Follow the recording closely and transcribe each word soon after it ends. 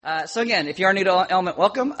So again, if you are new to Element,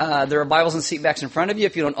 welcome. There are Bibles and seat backs in front of you.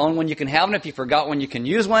 If you don't own one, you can have one. If you forgot one, you can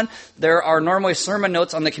use one. There are normally sermon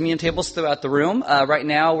notes on the communion tables throughout the room. Right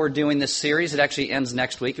now, we're doing this series. It actually ends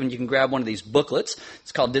next week, and you can grab one of these booklets.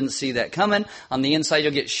 It's called Didn't See That Coming. On the inside,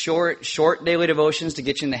 you'll get short daily devotions to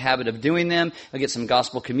get you in the habit of doing them. You'll get some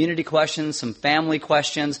gospel community questions, some family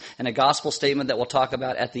questions, and a gospel statement that we'll talk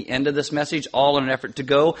about at the end of this message, all in an effort to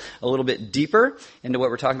go a little bit deeper into what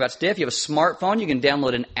we're talking about today. If you have a smartphone, you can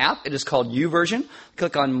download an app. It is called YouVersion.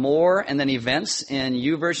 Click on More and then Events in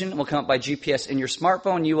YouVersion. It will come up by GPS in your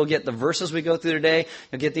smartphone. You will get the verses we go through today.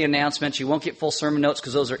 You'll get the announcements. You won't get full sermon notes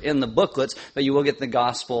because those are in the booklets, but you will get the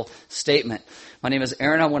gospel statement. My name is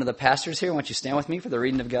Aaron. I'm one of the pastors here. Why don't you stand with me for the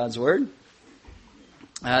reading of God's Word?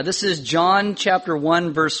 This is John chapter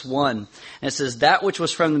 1, verse 1. And it says, "That which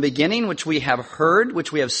was from the beginning, which we have heard,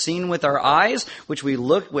 which we have seen with our eyes, which we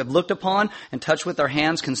have looked upon and touched with our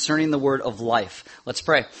hands concerning the word of life." Let's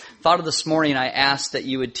pray. Father, this morning I ask that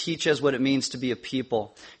you would teach us what it means to be a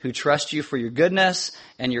people who trust you for your goodness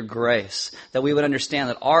and your grace. That we would understand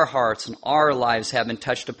that our hearts and our lives have been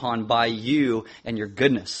touched upon by you and your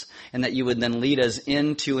goodness. And that you would then lead us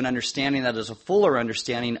into an understanding that is a fuller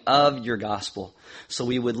understanding of your gospel. So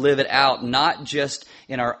we would live it out, not just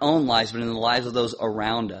in our own lives, but in the lives of those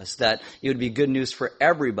around us. That it would be good news for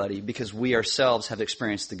everybody because we ourselves have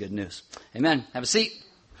experienced the good news. Amen. Have a seat.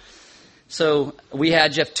 So we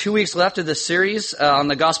had, Jeff, 2 weeks left of this series on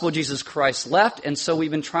the gospel of Jesus Christ left. And so we've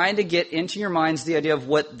been trying to get into your minds the idea of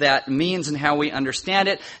what that means and how we understand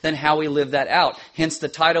it, then how we live that out. Hence the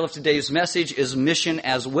title of today's message is Mission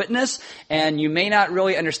as Witness. And you may not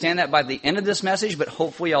really understand that by the end of this message, but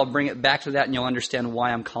hopefully I'll bring it back to that and you'll understand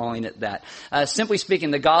why I'm calling it that. Simply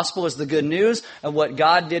speaking, the gospel is the good news of what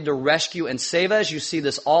God did to rescue and save us. You see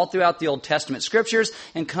this all throughout the Old Testament scriptures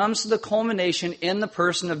and comes to the culmination in the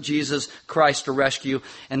person of Jesus Christ to rescue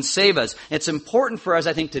and save us. It's important for us,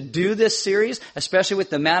 I think, to do this series, especially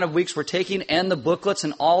with the amount of weeks we're taking and the booklets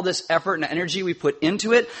and all this effort and energy we put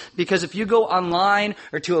into it, because if you go online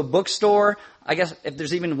or to a bookstore, I guess if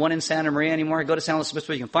there's even one in Santa Maria anymore, go to San Luis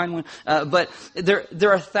Obispo, you can find one. But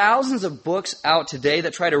there are thousands of books out today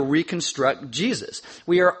that try to reconstruct Jesus.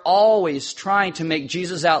 We are always trying to make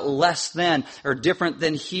Jesus out less than or different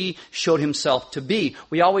than he showed himself to be.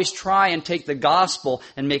 We always try and take the gospel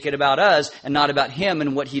and make it about us and not about him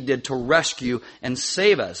and what he did to rescue and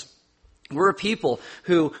save us. We're a people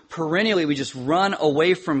who perennially we just run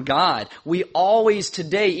away from God. We always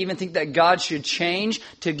today even think that God should change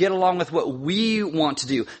to get along with what we want to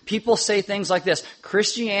do. People say things like this: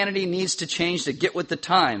 Christianity needs to change to get with the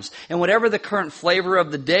times. And whatever the current flavor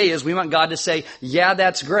of the day is, we want God to say, yeah,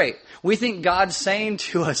 that's great. We think God's saying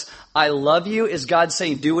to us, I love you, is God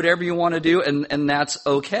saying, do whatever you want to do, and that's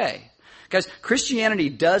okay. Guys, Christianity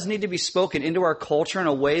does need to be spoken into our culture in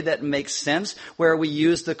a way that makes sense, where we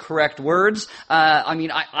use the correct words.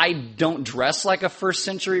 I don't dress like a first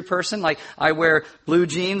century person. Like, I wear blue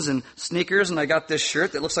jeans and sneakers, and I got this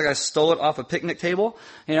shirt that looks like I stole it off a picnic table,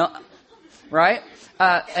 right?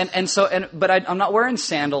 But I'm not wearing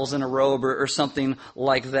sandals and a robe or something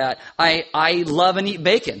like that. I love and eat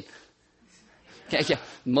bacon. Yeah.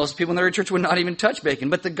 Most people in the church would not even touch bacon.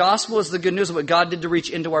 But the gospel is the good news of what God did to reach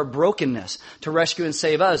into our brokenness, to rescue and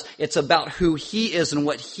save us. It's about who he is and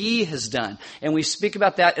what he has done. And we speak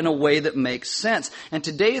about that in a way that makes sense. And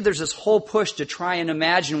today there's this whole push to try and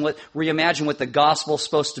reimagine what the gospel is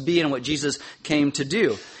supposed to be and what Jesus came to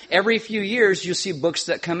do. Every few years, you see books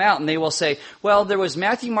that come out and they will say, well, there was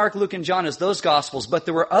Matthew, Mark, Luke, and John as those gospels, but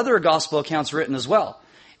there were other gospel accounts written as well.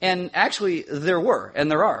 And actually, there were, and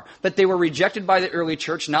there are. But they were rejected by the early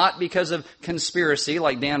church, not because of conspiracy,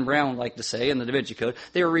 like Dan Brown liked to say in the Da Vinci Code.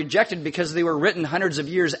 They were rejected because they were written hundreds of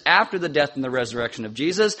years after the death and the resurrection of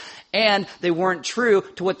Jesus, and they weren't true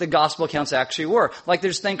to what the gospel accounts actually were. Like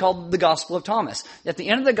there's a thing called the Gospel of Thomas. At the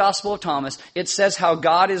end of the Gospel of Thomas, it says how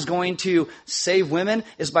God is going to save women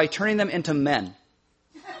is by turning them into men.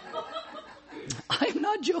 I'm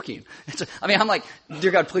not joking. I'm like,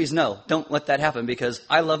 dear God, please no, don't let that happen, because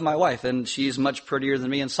I love my wife and she's much prettier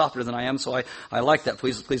than me and softer than I am, so I like that.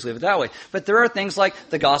 Please leave it that way. But there are things like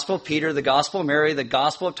the Gospel of Peter, the Gospel of Mary, the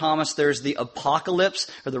Gospel of Thomas. There's the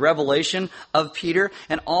Apocalypse or the Revelation of Peter,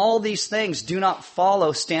 and all these things do not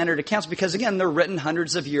follow standard accounts because, again, they're written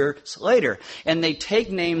hundreds of years later, and they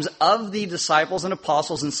take names of the disciples and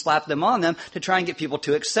apostles and slap them on them to try and get people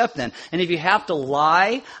to accept them. And if you have to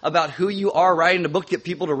lie about who you are writing a book to get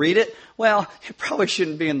people to read it, well, it probably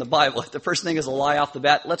shouldn't be in the Bible. If the first thing is a lie off the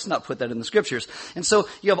bat, let's not put that in the scriptures. And so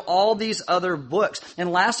you have all these other books.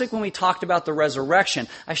 And last week when we talked about the resurrection,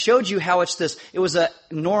 I showed you how it was a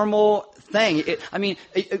normal thing.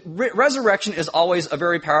 Resurrection is always a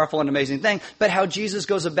very powerful and amazing thing, but how Jesus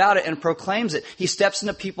goes about it and proclaims it. He steps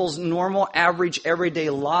into people's normal, average, everyday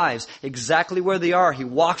lives, exactly where they are. He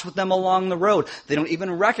walks with them along the road. They don't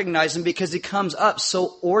even recognize him because he comes up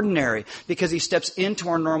so ordinary, because he steps into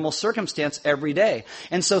our normal circumstance every day.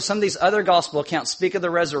 And so some of these other gospel accounts speak of the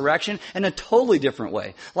resurrection in a totally different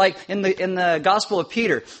way. Like in the Gospel of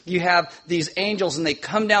Peter, you have these angels and they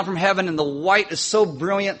come down from heaven and the white is so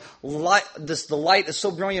brilliant, the light is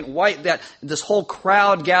so brilliant white that this whole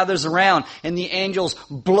crowd gathers around, and the angels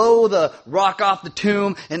blow the rock off the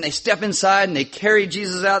tomb and they step inside and they carry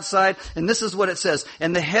Jesus outside. And this is what it says: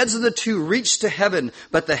 "And the heads of the two reached to heaven,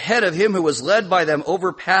 but the head of him who was led by them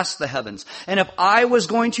overpassed the heavens." And if I was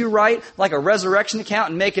going to write like a resurrection account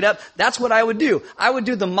and make it up, that's what I would do. I would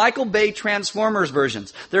do the Michael Bay Transformers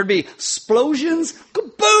versions. There'd be explosions,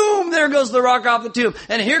 boom, there goes the rock off the tomb.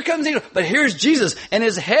 And here comes he, but here's Jesus, and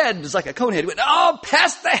his head is like a cone head. Went, oh,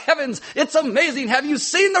 past the heavens. It's amazing. Have you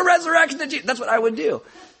seen the resurrection of Jesus? That's what I would do.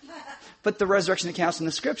 But the resurrection accounts in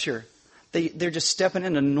the scripture, they're just stepping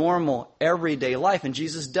into normal, everyday life. And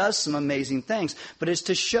Jesus does some amazing things. But it's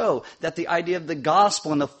to show that the idea of the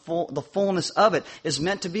gospel and the fullness of it is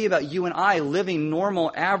meant to be about you and I living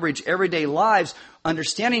normal, average, everyday lives,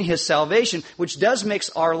 understanding his salvation, which does make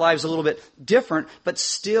our lives a little bit different, but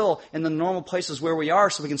still in the normal places where we are,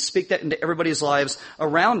 so we can speak that into everybody's lives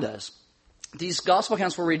around us. These gospel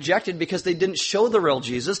accounts were rejected because they didn't show the real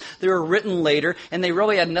Jesus. They were written later, and they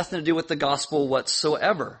really had nothing to do with the gospel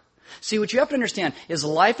whatsoever. See, what you have to understand is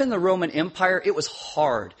life in the Roman Empire, it was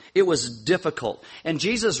hard. It was difficult. And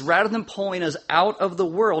Jesus, rather than pulling us out of the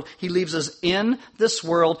world, he leaves us in this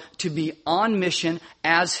world to be on mission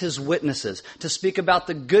as his witnesses, to speak about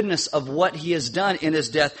the goodness of what he has done in his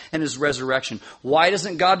death and his resurrection. Why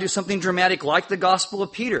doesn't God do something dramatic like the Gospel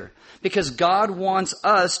of Peter? Because God wants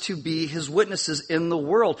us to be his witnesses in the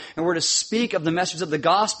world. And we're to speak of the message of the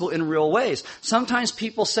gospel in real ways. Sometimes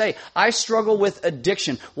people say, I struggle with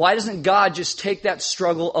addiction. Why doesn't God just take that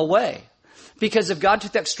struggle away? Because if God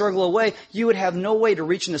took that struggle away, you would have no way to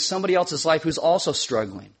reach into somebody else's life who's also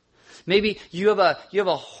struggling. Maybe you have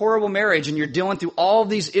a horrible marriage and you're dealing through all of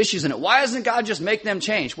these issues in it. Why doesn't God just make them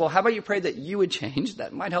change? Well, how about you pray that you would change?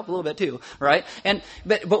 That might help a little bit too, right?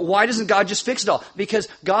 But why doesn't God just fix it all? Because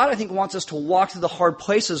God, I think, wants us to walk through the hard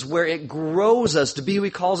places where it grows us to be who he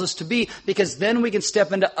calls us to be, because then we can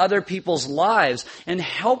step into other people's lives and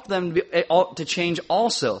help them to change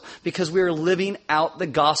also, because we are living out the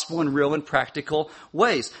gospel in real and practical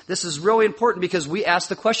ways. This is really important because we ask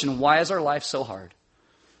the question, why is our life so hard?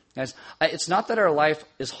 Guys, it's not that our life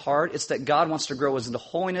is hard, it's that God wants to grow us into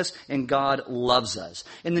holiness and God loves us.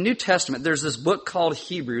 In the New Testament, there's this book called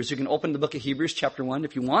Hebrews. You can open the book of Hebrews, chapter 1,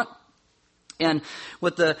 if you want. And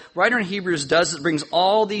what the writer in Hebrews does is it brings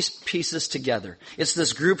all these pieces together. It's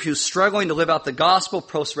this group who's struggling to live out the gospel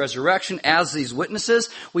post-resurrection as these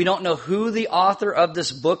witnesses. We don't know who the author of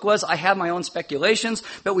this book was. I have my own speculations,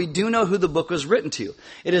 but we do know who the book was written to.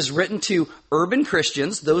 It is written to urban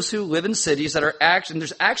Christians, those who live in cities that are and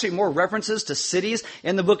there's actually more references to cities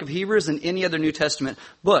in the book of Hebrews than any other New Testament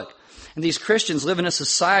book. And these Christians live in a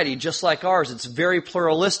society just like ours. It's very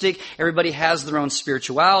pluralistic. Everybody has their own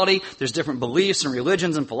spirituality. There's different beliefs and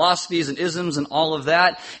religions and philosophies and isms and all of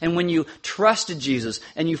that. And when you trusted Jesus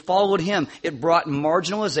and you followed him, it brought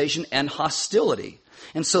marginalization and hostility.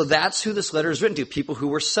 And so that's who this letter is written to, people who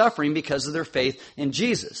were suffering because of their faith in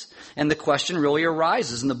Jesus. And the question really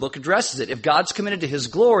arises, and the book addresses it. If God's committed to his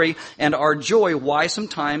glory and our joy, why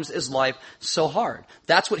sometimes is life so hard?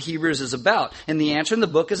 That's what Hebrews is about. And the answer in the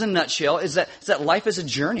book, as a nutshell, is that life is a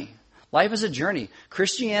journey. Life is a journey.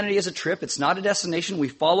 Christianity is a trip. It's not a destination. We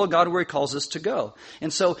follow God where he calls us to go.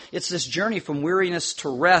 And so it's this journey from weariness to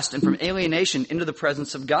rest and from alienation into the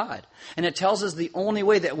presence of God. And it tells us the only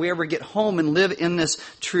way that we ever get home and live in this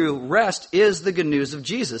true rest is the good news of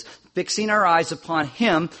Jesus, fixing our eyes upon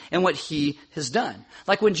him and what he has done.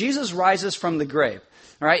 Like when Jesus rises from the grave,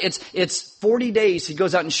 all right, it's 40 days he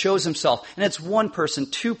goes out and shows himself. And it's 1 person,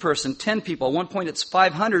 2 person, 10 people. At one point it's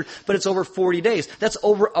 500, but it's over 40 days. That's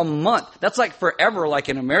over a month. That's like forever, like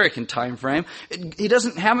an American time frame. He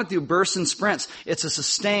doesn't have it through bursts and sprints. It's a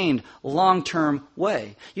sustained, long-term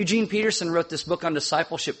way. Eugene Peterson wrote this book on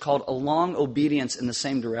discipleship called A Long Obedience in the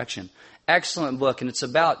Same Direction. Excellent book, and it's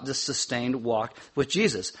about this sustained walk with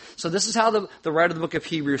Jesus. So this is how the writer of the book of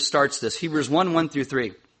Hebrews starts this. Hebrews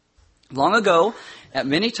 1:1-3. Long ago, at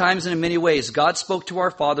many times and in many ways, God spoke to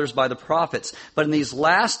our fathers by the prophets. But in these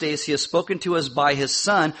last days, he has spoken to us by his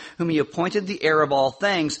Son, whom he appointed the heir of all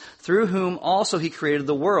things, through whom also he created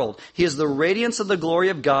the world. He is the radiance of the glory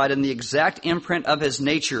of God and the exact imprint of his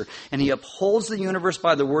nature. And he upholds the universe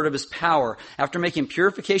by the word of his power. After making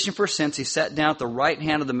purification for sins, he sat down at the right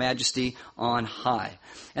hand of the Majesty on high.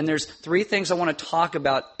 And there's three things I want to talk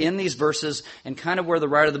about in these verses and kind of where the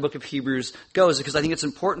writer of the book of Hebrews goes, because I think it's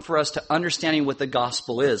important for us to understanding what the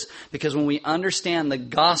gospel is. Because when we understand the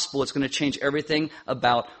gospel, it's going to change everything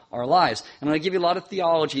about our lives. I'm going to give you a lot of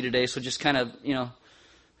theology today, so just kind of,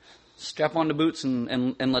 strap on the boots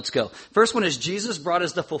and let's go. First one is Jesus brought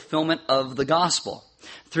us the fulfillment of the gospel.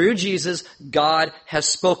 Through Jesus, God has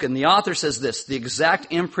spoken. The author says this, the exact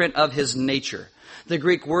imprint of his nature. The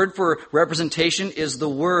Greek word for representation is the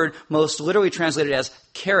word most literally translated as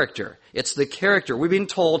character. It's the character. We've been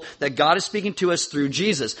told that God is speaking to us through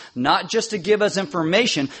Jesus, not just to give us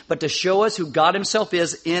information, but to show us who God himself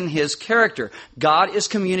is in his character. God is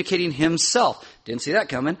communicating himself. Didn't see that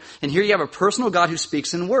coming. And here you have a personal God who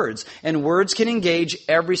speaks in words. And words can engage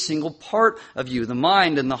every single part of you, the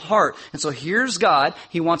mind and the heart. And so here's God.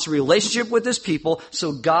 He wants a relationship with his people,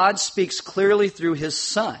 so God speaks clearly through his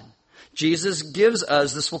Son. Jesus gives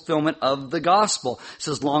us this fulfillment of the gospel. It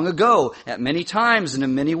says, long ago, at many times and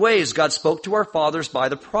in many ways, God spoke to our fathers by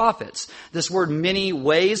the prophets. This word many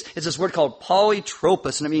ways is this word called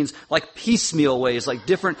polytropos, and it means like piecemeal ways, like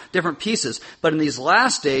different pieces. But in these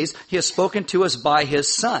last days, he has spoken to us by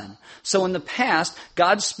his Son. So in the past,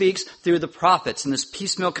 God speaks through the prophets in this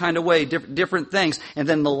piecemeal kind of way, different things. And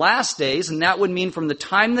then the last days, and that would mean from the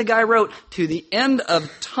time the guy wrote to the end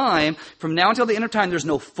of time, from now until the end of time, there's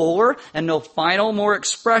no fuller and no final more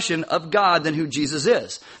expression of God than who Jesus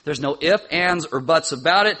is. There's no ifs, ands, or buts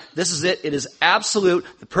about it. This is it. It is absolute.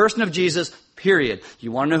 The person of Jesus, period.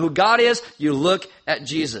 You want to know who God is? You look at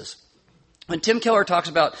Jesus. When Tim Keller talks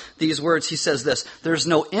about these words, he says this, there's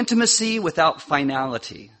no intimacy without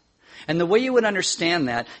finality. And the way you would understand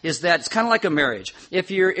that is that it's kind of like a marriage. If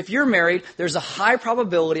you're married, there's a high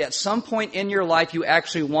probability at some point in your life you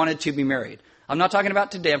actually wanted to be married. I'm not talking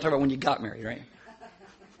about today. I'm talking about when you got married, right?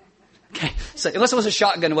 Okay. So unless it was a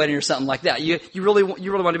shotgun wedding or something like that, you really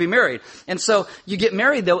want to be married. And so you get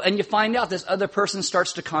married though, and you find out this other person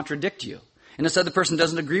starts to contradict you. And this other person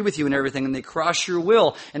doesn't agree with you and everything, and they cross your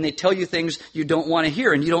will, and they tell you things you don't want to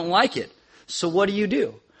hear, and you don't like it. So what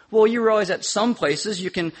do? Well, you realize at some places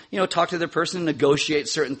you can, talk to the person and negotiate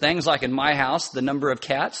certain things, like in my house, the number of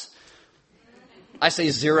cats. I say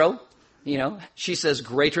 0. She says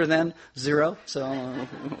greater than 0. So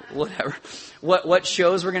whatever. What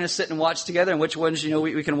shows we're going to sit and watch together and which ones,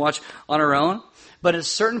 we can watch on our own. But at a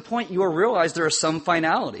certain point, you will realize there are some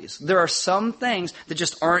finalities. There are some things that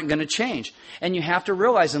just aren't going to change. And you have to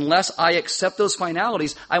realize, unless I accept those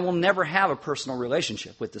finalities, I will never have a personal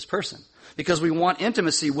relationship with this person. Because we want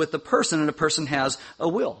intimacy with the person, and the person has a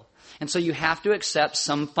will. And so you have to accept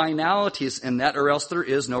some finalities in that, or else there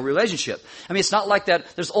is no relationship. I mean, it's not like that.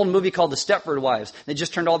 There's an old movie called The Stepford Wives. They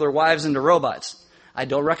just turned all their wives into robots. I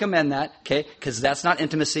don't recommend that, okay, because that's not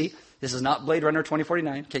intimacy. This is not Blade Runner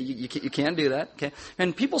 2049. Okay, you can't do that. Okay,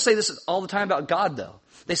 and people say this all the time about God, though.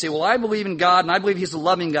 They say, "Well, I believe in God and I believe He's a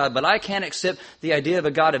loving God, but I can't accept the idea of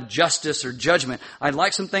a God of justice or judgment. I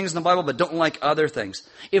like some things in the Bible, but don't like other things."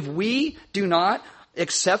 If we do not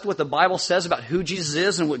accept what the Bible says about who Jesus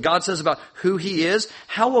is and what God says about who He is,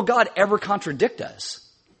 how will God ever contradict us?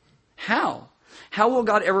 How? How will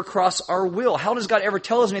God ever cross our will? How does God ever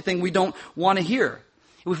tell us anything we don't want to hear?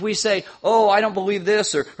 If we say, "Oh, I don't believe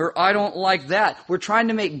this," or "I don't like that," we're trying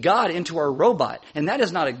to make God into our robot. And that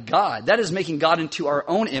is not a God. That is making God into our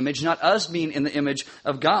own image, not us being in the image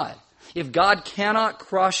of God. If God cannot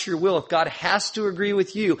cross your will, if God has to agree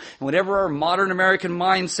with you, and whatever our modern American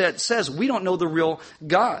mindset says, we don't know the real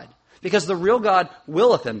God. Because the real God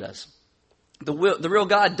will offend us. The real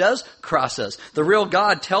God does cross us. The real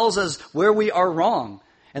God tells us where we are wrong.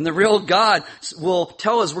 And the real God will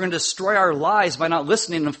tell us we're going to destroy our lives by not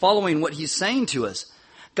listening and following what He's saying to us.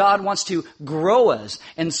 God wants to grow us.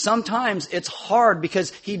 And sometimes it's hard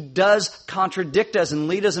because He does contradict us and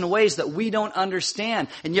lead us in ways that we don't understand.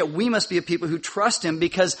 And yet we must be a people who trust Him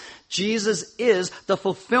because Jesus is the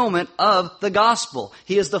fulfillment of the gospel.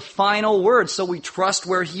 He is the final word, so we trust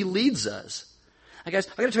where He leads us. Guys,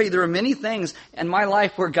 I got to tell you, there are many things in my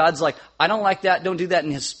life where God's like, "I don't like that, don't do that."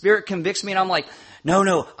 And His Spirit convicts me and I'm like,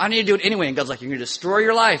 no, I need to do it anyway. And God's like, "You're going to destroy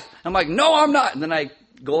your life." And I'm like, "No, I'm not." And then I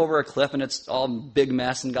go over a cliff and it's all a big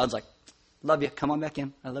mess. And God's like, "Love you. Come on back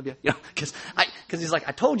in. I love you." Because He's like,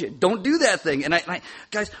 "I told you, don't do that thing." And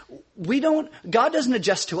guys, God doesn't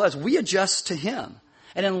adjust to us. We adjust to Him.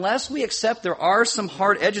 And unless we accept there are some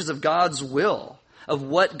hard edges of God's will, of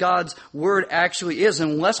what God's word actually is,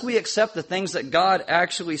 unless we accept the things that God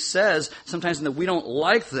actually says, sometimes that we don't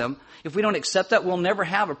like them, if we don't accept that, we'll never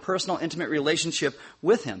have a personal, intimate relationship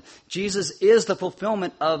with Him. Jesus is the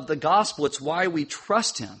fulfillment of the gospel. It's why we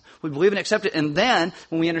trust Him. We believe and accept it. And then,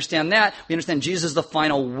 when we understand that, we understand Jesus is the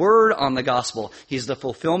final word on the gospel. He's the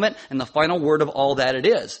fulfillment and the final word of all that it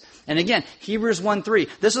is. And again, Hebrews 1:3,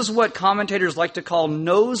 this is what commentators like to call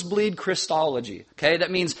nosebleed Christology. Okay,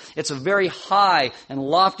 that means it's a very high and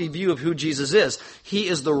lofty view of who Jesus is. He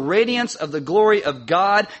is the radiance of the glory of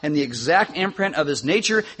God and the exact imprint of His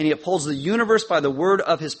nature, and He upholds the universe by the word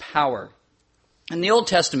of His power. In the Old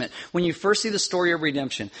Testament, when you first see the story of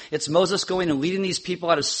redemption, it's Moses going and leading these people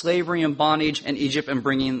out of slavery and bondage in Egypt and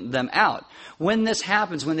bringing them out. When this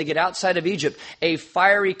happens, when they get outside of Egypt, a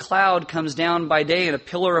fiery cloud comes down by day and a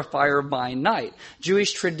pillar of fire by night.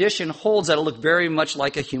 Jewish tradition holds that it looked very much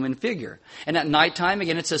like a human figure. And at nighttime,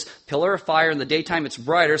 again, it's this pillar of fire. In the daytime, it's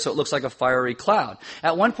brighter, so it looks like a fiery cloud.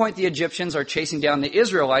 At one point, the Egyptians are chasing down the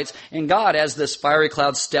Israelites, and God, as this fiery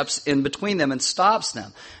cloud, steps in between them and stops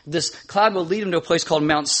them. This cloud will lead them to a place called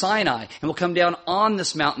Mount Sinai, and will come down on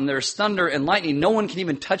this mountain. There's thunder and lightning. No one can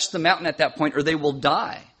even touch the mountain at that point, or they will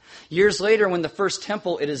die. Years later, when the first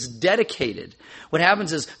temple, it is dedicated, what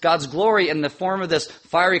happens is God's glory in the form of this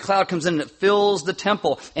fiery cloud comes in and it fills the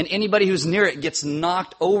temple. And anybody who's near it gets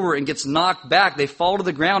knocked over and gets knocked back. They fall to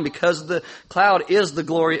the ground because the cloud is the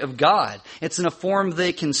glory of God. It's in a form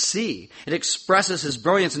they can see. It expresses His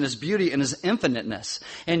brilliance and His beauty and His infiniteness.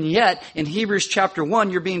 And yet, in Hebrews chapter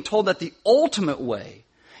 1, you're being told that the ultimate way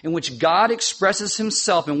in which God expresses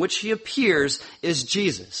Himself, in which He appears, is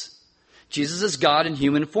Jesus. Jesus is God in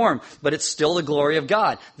human form, but it's still the glory of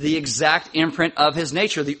God, the exact imprint of His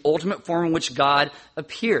nature, the ultimate form in which God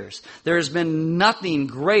appears. There has been nothing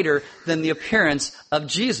greater than the appearance of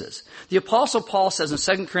Jesus. The Apostle Paul says in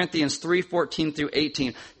 2 Corinthians 3:14 through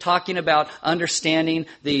 18, talking about understanding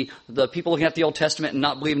the people looking at the Old Testament and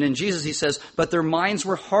not believing in Jesus, he says, "But their minds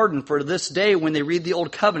were hardened, for this day when they read the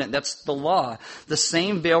Old Covenant," that's the law, "the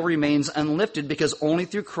same veil remains unlifted, because only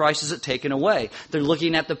through Christ is it taken away." They're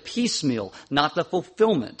looking at the piecemeal, not the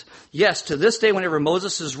fulfillment. Yes, to this day, whenever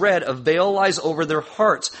Moses is read, a veil lies over their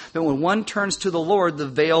hearts. But when one turns to the Lord, the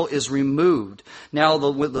veil is removed. Now the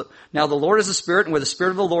Lord is the Spirit, and where the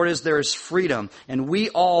Spirit of the Lord is, there is freedom. And we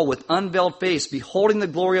all, with unveiled face, beholding the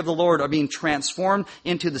glory of the Lord, are being transformed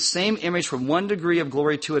into the same image from one degree of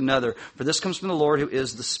glory to another. For this comes from the Lord, who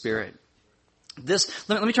is the Spirit.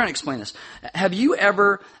 Let me try and explain this. Have you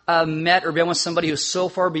ever met or been with somebody who's so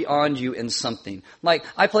far beyond you in something? Like,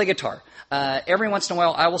 I play guitar. Every once in a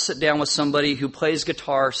while, I will sit down with somebody who plays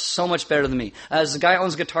guitar so much better than me. There's a guy who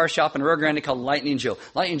owns a guitar shop in Rio Grande called Lightning Joe.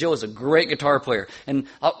 Lightning Joe is a great guitar player. And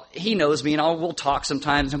he knows me, and we'll talk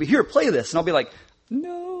sometimes. And he'll be, "Here, play this." And I'll be like,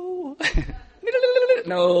 "No."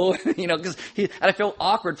 No, because I feel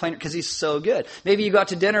awkward playing it because he's so good. Maybe you go out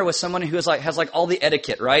to dinner with someone who has all the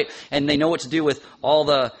etiquette, right? And they know what to do with all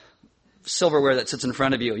the silverware that sits in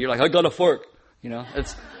front of you. You're like, "I got a fork."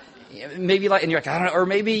 It's maybe and you're like, "I don't know," or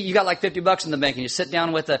maybe you got like $50 in the bank and you sit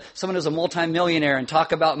down with someone who's a multimillionaire and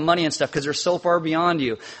talk about money and stuff because they're so far beyond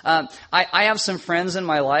you. I have some friends in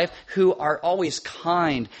my life who are always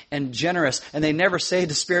kind and generous, and they never say a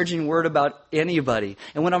disparaging word about anybody.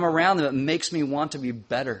 And when I'm around them, it makes me want to be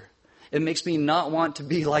better. It makes me not want to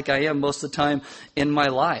be like I am most of the time in my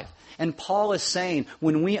life. And Paul is saying,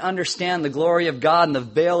 when we understand the glory of God and the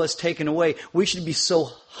veil is taken away, we should be so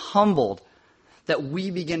humbled that we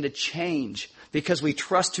begin to change because we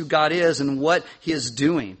trust who God is and what He is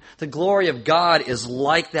doing. The glory of God is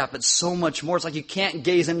like that, but so much more. It's like you can't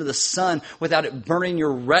gaze into the sun without it burning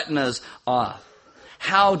your retinas off.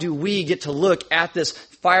 How do we get to look at this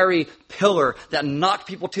fiery pillar that knocked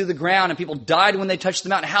people to the ground and people died when they touched the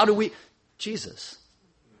mountain? How do we? Jesus.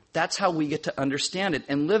 That's how we get to understand it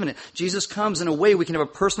and live in it. Jesus comes in a way we can have a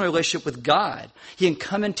personal relationship with God. He can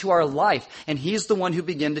come into our life, and He's the one who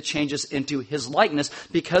began to change us into His likeness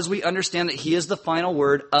because we understand that He is the final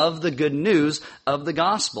word of the good news of the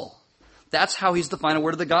gospel. That's how He's the final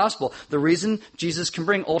word of the gospel. The reason Jesus can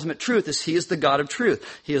bring ultimate truth is He is the God of truth.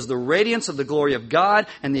 He is the radiance of the glory of God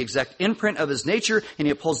and the exact imprint of His nature, and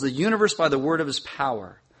He upholds the universe by the word of His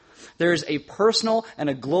power. There is a personal and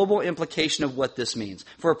a global implication of what this means.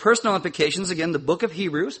 For personal implications, again, the book of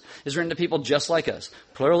Hebrews is written to people just like us.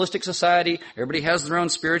 Pluralistic society, everybody has their own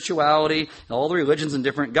spirituality, all the religions and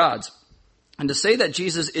different gods. And to say that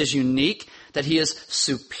Jesus is unique, that He is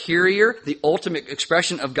superior, the ultimate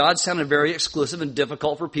expression of God, sounded very exclusive and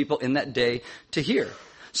difficult for people in that day to hear.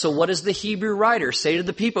 So what does the Hebrew writer say to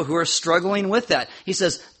the people who are struggling with that? He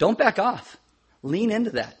says, don't back off. Lean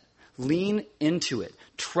into that. Lean into it.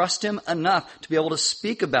 Trust him enough to be able to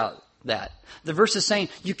speak about that. The verse is saying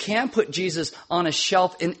you can't put Jesus on a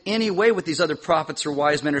shelf in any way with these other prophets or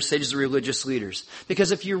wise men or sages or religious leaders.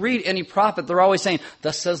 Because if you read any prophet, they're always saying,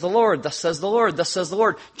 thus says the Lord, thus says the Lord, thus says the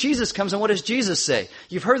Lord. Jesus comes and what does Jesus say?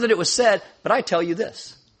 You've heard that it was said, but I tell you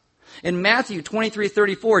this. In Matthew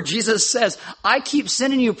 23:34, Jesus says, I keep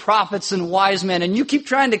sending you prophets and wise men, and you keep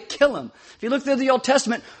trying to kill them. If you look through the Old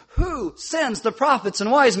Testament, who sends the prophets and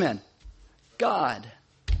wise men? God.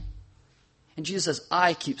 And Jesus says,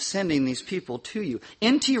 I keep sending these people to you.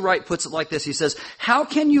 N.T. Wright puts it like this. He says, how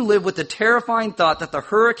can you live with the terrifying thought that the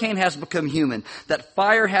hurricane has become human, that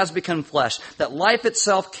fire has become flesh, that life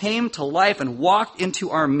itself came to life and walked into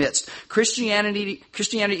our midst? Christianity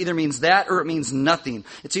either means that or it means nothing.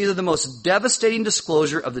 It's either the most devastating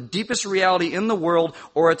disclosure of the deepest reality in the world,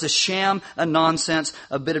 or it's a sham, a nonsense,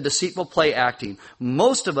 a bit of deceitful play acting.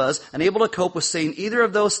 Most of us, unable to cope with saying either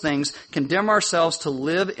of those things, condemn ourselves to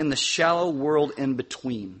live in the shallow world in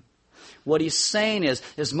between. What he's saying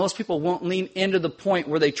is most people won't lean into the point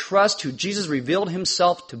where they trust who Jesus revealed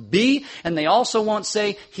himself to be, and they also won't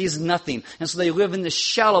say he's nothing. And so they live in this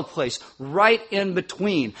shallow place, right in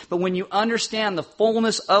between. But when you understand the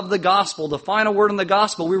fullness of the gospel, the final word in the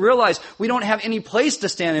gospel, we realize we don't have any place to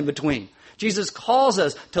stand in between. Jesus calls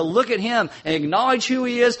us to look at him and acknowledge who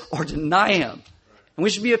he is or deny him. And we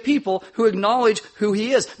should be a people who acknowledge who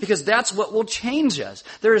he is, because that's what will change us.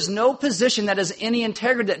 There is no position that has any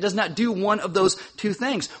integrity that does not do one of those two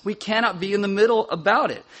things. We cannot be in the middle about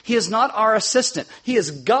it. He is not our assistant. He is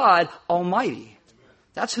God Almighty.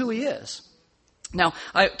 That's who he is. Now,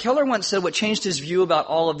 Keller once said what changed his view about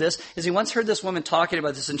all of this is he once heard this woman talking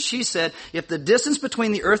about this, and she said, if the distance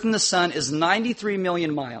between the earth and the sun is 93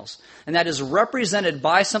 million miles, and that is represented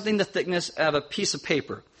by something the thickness of a piece of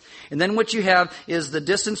paper, and then what you have is the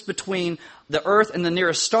distance between the earth and the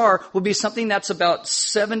nearest star will be something that's about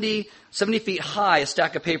 70 feet high, a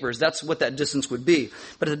stack of papers. That's what that distance would be.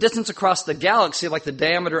 But the distance across the galaxy, like the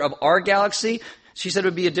diameter of our galaxy, she said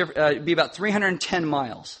it would be about 310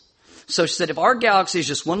 miles. So she said if our galaxy is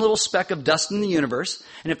just one little speck of dust in the universe,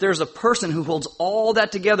 and if there's a person who holds all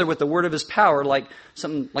that together with the word of his power, like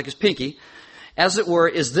something like his pinky, as it were,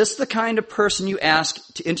 is this the kind of person you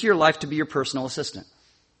ask into your life to be your personal assistant?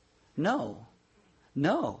 No.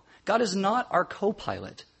 God is not our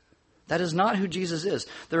co-pilot. That is not who Jesus is.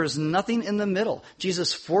 There is nothing in the middle.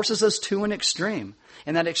 Jesus forces us to an extreme.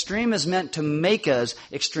 And that extreme is meant to make us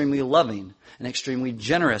extremely loving and extremely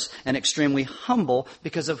generous and extremely humble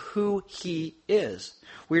because of who he is.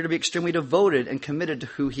 We are to be extremely devoted and committed to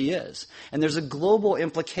who he is. And there's a global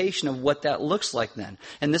implication of what that looks like then.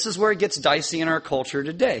 And this is where it gets dicey in our culture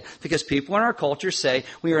today. Because people in our culture say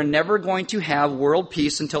we are never going to have world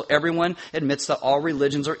peace until everyone admits that all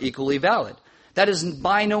religions are equally valid. That is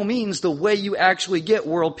by no means the way you actually get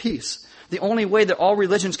world peace. The only way that all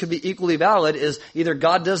religions could be equally valid is either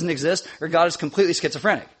God doesn't exist or God is completely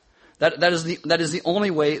schizophrenic. That is the only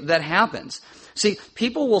way that happens. See,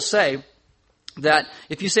 people will say that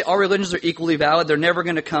if you say all religions are equally valid, they're never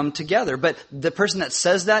going to come together. But the person that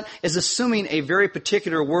says that is assuming a very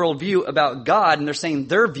particular worldview about God, and they're saying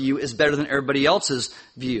their view is better than everybody else's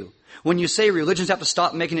view. When you say religions have to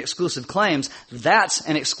stop making exclusive claims, that's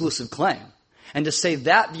an exclusive claim. And to say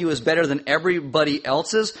that view is better than everybody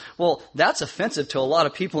else's, well, that's offensive to a lot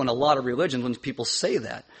of people in a lot of religions when people say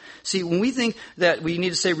that. See, when we think that we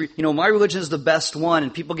need to say, my religion is the best one,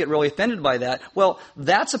 and people get really offended by that, well,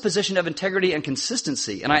 that's a position of integrity and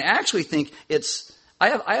consistency. And I actually think I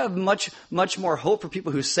have much more hope for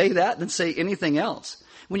people who say that than say anything else.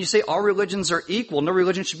 When you say all religions are equal, no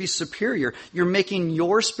religion should be superior, you're making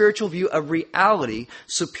your spiritual view of reality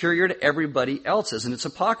superior to everybody else's, and it's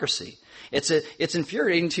hypocrisy. It's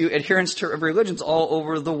infuriating to adherents to religions all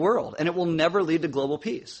over the world, and it will never lead to global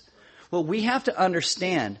peace. What we have to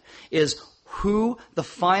understand is who the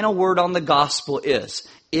final word on the gospel is.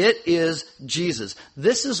 It is Jesus.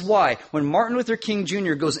 This is why when Martin Luther King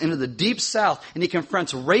Jr. goes into the Deep South and he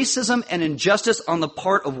confronts racism and injustice on the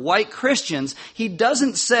part of white Christians, he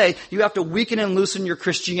doesn't say you have to weaken and loosen your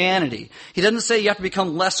Christianity. He doesn't say you have to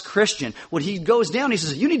become less Christian. When he goes down, he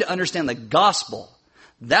says you need to understand the gospel.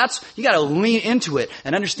 You got to lean into it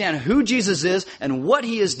and understand who Jesus is and what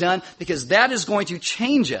he has done, because that is going to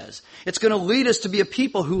change us. It's going to lead us to be a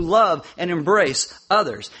people who love and embrace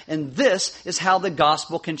others. And this is how the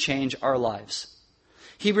gospel can change our lives.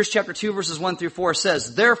 Hebrews chapter 2 verses 1 through 4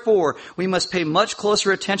 says, "Therefore we must pay much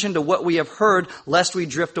closer attention to what we have heard, lest we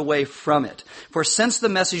drift away from it. For since the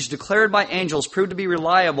message declared by angels proved to be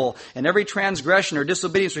reliable, and every transgression or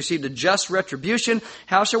disobedience received a just retribution,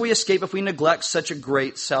 how shall we escape if we neglect such a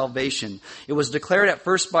great salvation? It was declared at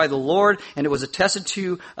first by the Lord, and it was attested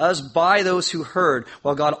to us by those who heard,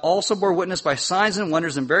 while God also bore witness by signs and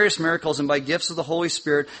wonders and various miracles and by gifts of the Holy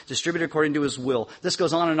Spirit distributed according to His will." This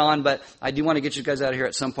goes on, but I do want to get you guys out of here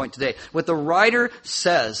at some point today. What the writer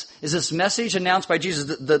says is this message announced by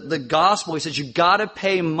Jesus, the gospel. He says you got to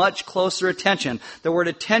pay much closer attention. The word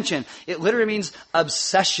attention, it literally means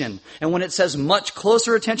obsession. And when it says much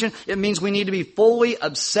closer attention, it means we need to be fully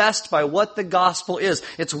obsessed by what the gospel is.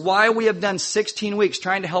 It's why we have done 16 weeks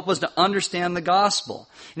trying to help us to understand the gospel.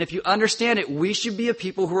 And if you understand it, we should be a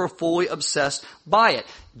people who are fully obsessed by it.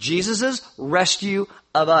 Jesus' rescue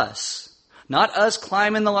of us. Not us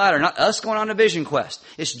climbing the ladder, not us going on a vision quest.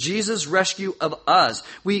 It's Jesus' rescue of us.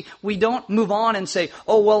 We don't move on and say,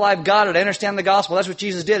 "Oh, well, I've got it. I understand the gospel. That's what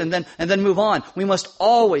Jesus did," and then move on. We must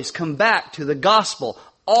always come back to the gospel.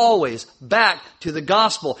 Always back to the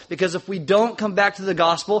gospel. Because if we don't come back to the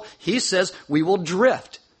gospel, he says we will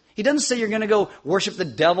drift. He doesn't say you're going to go worship the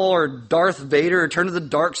devil or Darth Vader or turn to the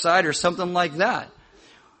dark side or something like that.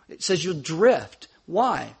 It says you'll drift.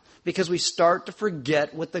 Why? Because we start to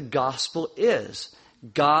forget what the gospel is.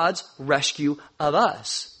 God's rescue of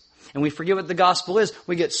us. And we forget what the gospel is.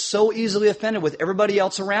 We get so easily offended with everybody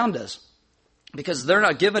else around us. Because they're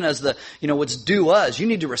not giving us what's due us. You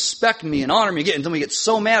need to respect me and honor me. And then we get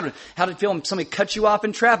so mad. How did it feel when somebody cuts you off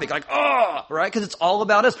in traffic? Like, oh, right? Because it's all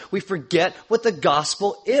about us. We forget what the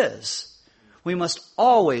gospel is. We must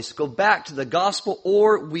always go back to the gospel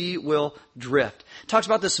or we will drift. It talks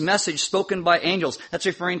about this message spoken by angels. That's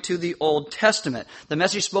referring to the Old Testament. The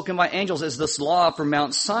message spoken by angels is this law from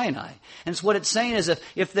Mount Sinai. And it's what it's saying is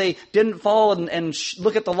if they didn't follow and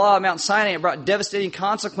look at the law of Mount Sinai, it brought devastating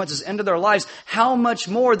consequences into their lives. How much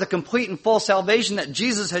more the complete and full salvation that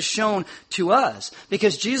Jesus has shown to us?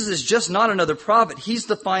 Because Jesus is just not another prophet. He's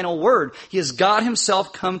the final word. He is God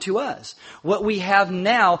himself come to us. What we have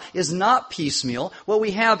now is not piecemeal. What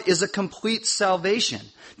we have is a complete salvation.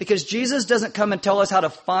 Because Jesus doesn't come and tell us how to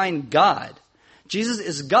find God. Jesus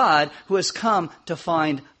is God who has come to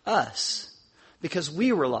find us. Because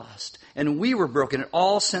we were lost and we were broken. It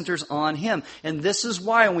all centers on Him. And this is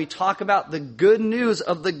why when we talk about the good news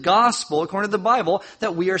of the gospel, according to the Bible,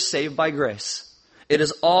 that we are saved by grace. It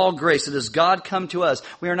is all grace. It is God come to us.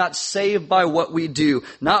 We are not saved by what we do,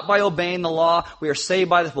 not by obeying the law. We are saved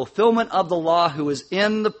by the fulfillment of the law who is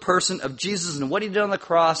in the person of Jesus and what He did on the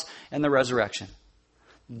cross and the resurrection.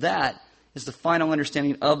 That is the final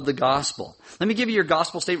understanding of the gospel. Let me give you your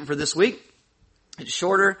gospel statement for this week. It's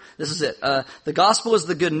shorter. This is it. The gospel is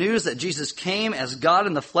the good news that Jesus came as God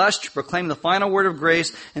in the flesh to proclaim the final word of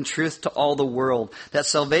grace and truth to all the world. That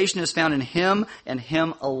salvation is found in Him and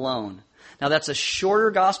Him alone. Now that's a shorter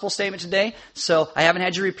gospel statement today, so I haven't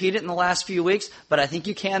had you repeat it in the last few weeks, but I think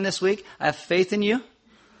you can this week. I have faith in you.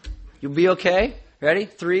 You'll be okay. Ready?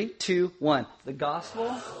 3, 2, 1. The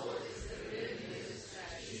gospel.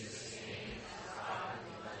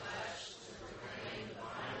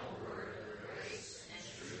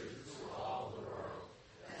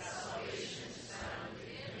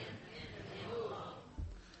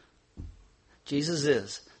 Jesus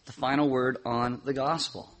is the final word on the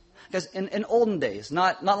gospel. Because in olden days,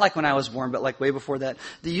 not like when I was born, but like way before that,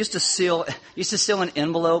 they used to seal an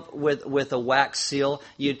envelope with a wax seal.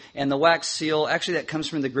 And the wax seal, actually that comes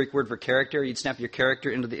from the Greek word for character. You'd snap your character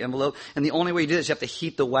into the envelope. And the only way you do this, you have to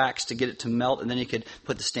heat the wax to get it to melt, and then you could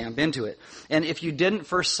put the stamp into it. And if you didn't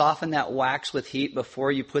first soften that wax with heat before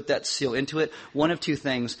you put that seal into it, one of two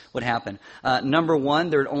things would happen. Number one,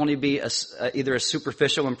 there would only be either a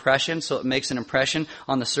superficial impression, so it makes an impression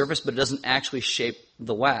on the surface, but it doesn't actually shape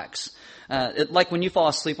the wax. Like when you fall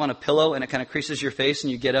asleep on a pillow and it kind of creases your face and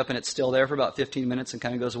you get up and it's still there for about 15 minutes and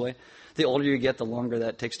kind of goes away. The older you get, the longer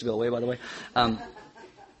that takes to go away, by the way.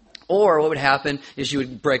 Or what would happen is you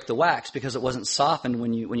would break the wax because it wasn't softened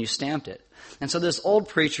when you stamped it. And so this old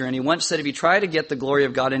preacher, and he once said, if you try to get the glory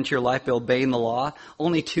of God into your life by obeying the law,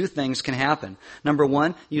 only two things can happen. Number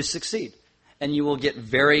one, you succeed. And you will get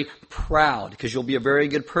very proud because you'll be a very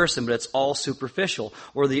good person, but it's all superficial.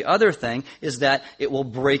 Or the other thing is that it will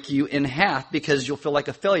break you in half because you'll feel like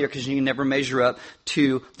a failure because you can never measure up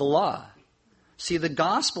to the law. See, the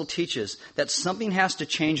gospel teaches that something has to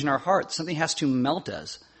change in our hearts. Something has to melt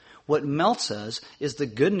us. What melts us is the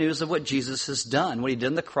good news of what Jesus has done, what He did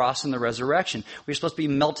on the cross and the resurrection. We're supposed to be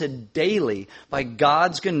melted daily by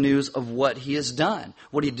God's good news of what He has done,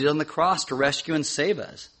 what He did on the cross to rescue and save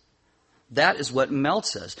us. That is what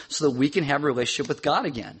melts us so that we can have a relationship with God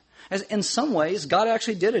again. As in some ways, God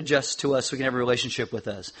actually did adjust to us so we can have a relationship with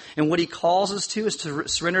us. And what he calls us to is to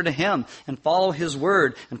surrender to him and follow his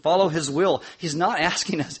word and follow his will. He's not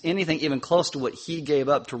asking us anything even close to what he gave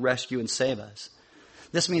up to rescue and save us.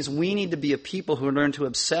 This means we need to be a people who learn to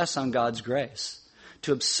obsess on God's grace,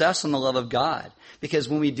 to obsess on the love of God. Because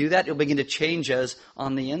when we do that, it'll begin to change us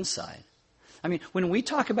on the inside. I mean, when we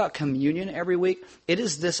talk about communion every week, it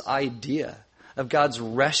is this idea of God's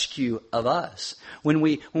rescue of us. When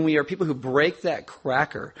we are people who break that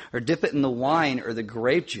cracker or dip it in the wine or the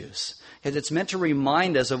grape juice, because it's meant to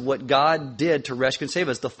remind us of what God did to rescue and save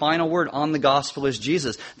us. The final word on the gospel is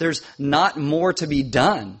Jesus. There's not more to be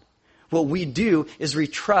done. What we do is we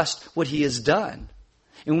trust what he has done.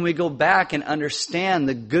 And when we go back and understand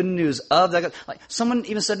the good news of that, like someone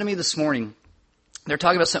even said to me this morning, they're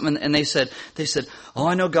talking about something and they said, oh,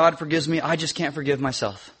 I know God forgives me. I just can't forgive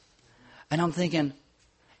myself. And I'm thinking,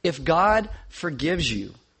 if God forgives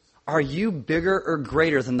you, are you bigger or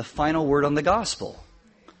greater than the final word on the gospel?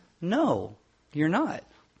 No, you're not.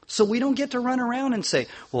 So we don't get to run around and say,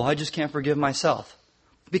 well, I just can't forgive myself.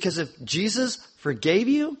 Because if Jesus forgave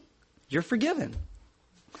you, you're forgiven.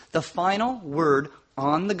 The final word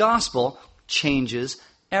on the gospel changes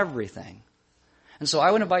everything. And so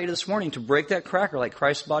I would invite you this morning to break that cracker like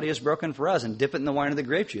Christ's body is broken for us and dip it in the wine of the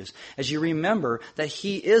grape juice. As you remember that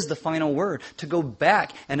he is the final word, to go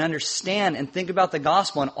back and understand and think about the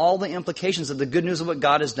gospel and all the implications of the good news of what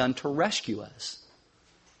God has done to rescue us.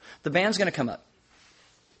 The band's going to come up.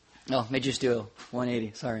 Oh, may just do a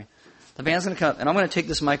 180, sorry. The band's going to come up and I'm going to take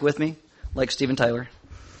this mic with me like Steven Tyler.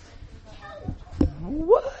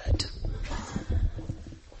 What?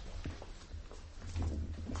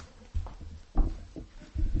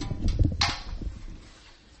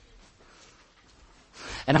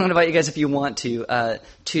 And I'm going to invite you guys, if you want to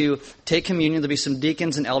take communion. There'll be some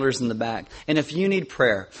deacons and elders in the back. And if you need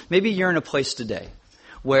prayer, maybe you're in a place today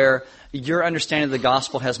where your understanding of the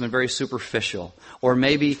gospel has been very superficial. Or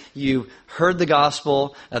maybe you heard the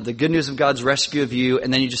gospel, the good news of God's rescue of you,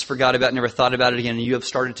 and then you just forgot about it, never thought about it again, and you have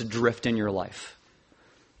started to drift in your life.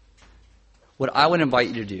 What I would invite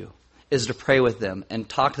you to do is to pray with them and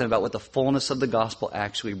talk to them about what the fullness of the gospel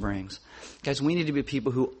actually brings. Guys, we need to be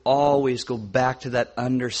people who always go back to that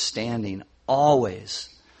understanding. Always.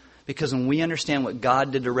 Because when we understand what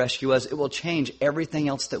God did to rescue us, it will change everything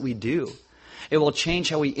else that we do. It will change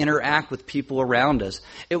how we interact with people around us.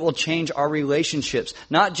 It will change our relationships.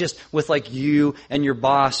 Not just with like you and your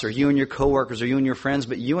boss or you and your coworkers or you and your friends,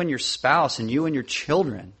 but you and your spouse and you and your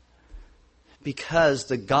children. Because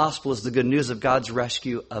the gospel is the good news of God's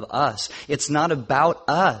rescue of us. It's not about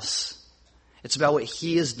us. It's about what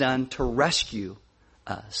he has done to rescue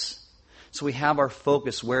us. So we have our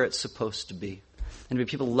focus where it's supposed to be. And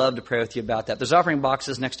people love to pray with you about that. There's offering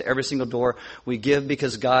boxes next to every single door. We give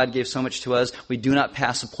because God gave so much to us. We do not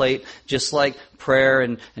pass a plate. Just like prayer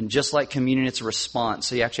and just like communion, it's a response.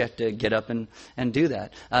 So you actually have to get up and do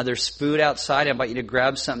that. There's food outside. I invite you to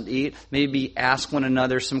grab something to eat. Maybe ask one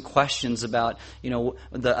another some questions about,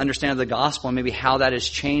 the understanding of the gospel and maybe how that has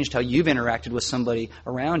changed how you've interacted with somebody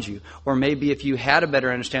around you. Or maybe if you had a better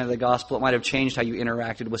understanding of the gospel, it might have changed how you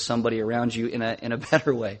interacted with somebody around you in a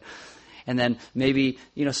better way. And then maybe,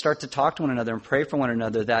 start to talk to one another and pray for one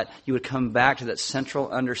another that you would come back to that central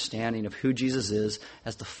understanding of who Jesus is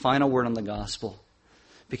as the final word on the gospel.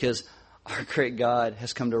 Because our great God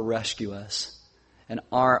has come to rescue us. And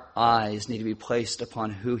our eyes need to be placed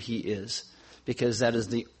upon who he is. Because that is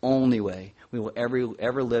the only way we will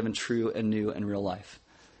ever live in true and new and real life.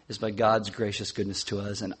 Is by God's gracious goodness to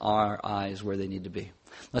us and our eyes where they need to be.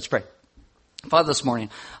 Let's pray. Father, this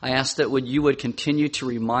morning, I ask that you would continue to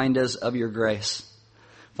remind us of your grace.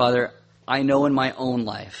 Father, I know in my own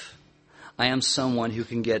life, I am someone who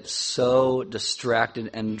can get so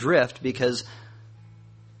distracted and drift because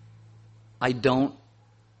I don't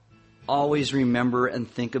always remember and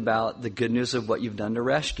think about the good news of what you've done to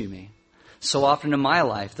rescue me. So often in my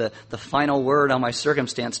life, the final word on my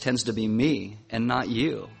circumstance tends to be me and not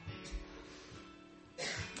you.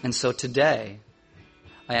 And so today,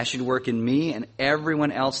 I ask you to work in me and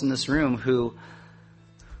everyone else in this room who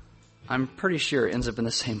I'm pretty sure ends up in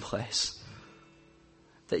the same place.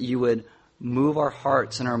 That you would move our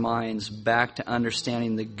hearts and our minds back to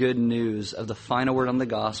understanding the good news of the final word on the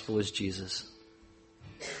gospel is Jesus.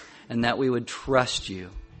 And that we would trust you.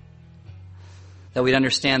 That we'd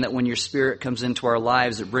understand that when your Spirit comes into our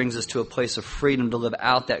lives, it brings us to a place of freedom to live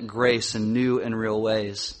out that grace in new and real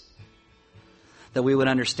ways. That we would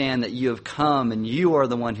understand that you have come and you are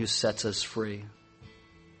the one who sets us free.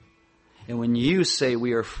 And when you say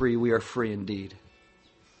we are free indeed.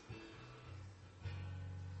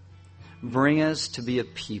 Bring us to be a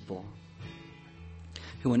people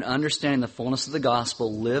who, in understanding the fullness of the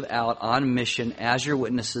gospel, live out on mission as your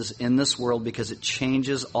witnesses in this world, because it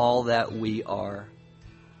changes all that we are.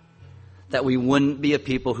 That we wouldn't be a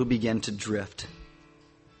people who begin to drift.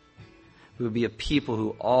 We would be a people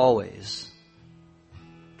who always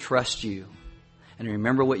trust you and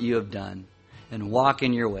remember what you have done and walk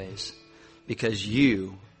in your ways, because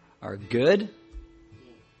you are good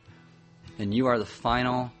and you are the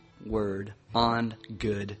final word on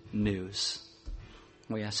good news.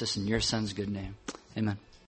 We ask this in your Son's good name. Amen.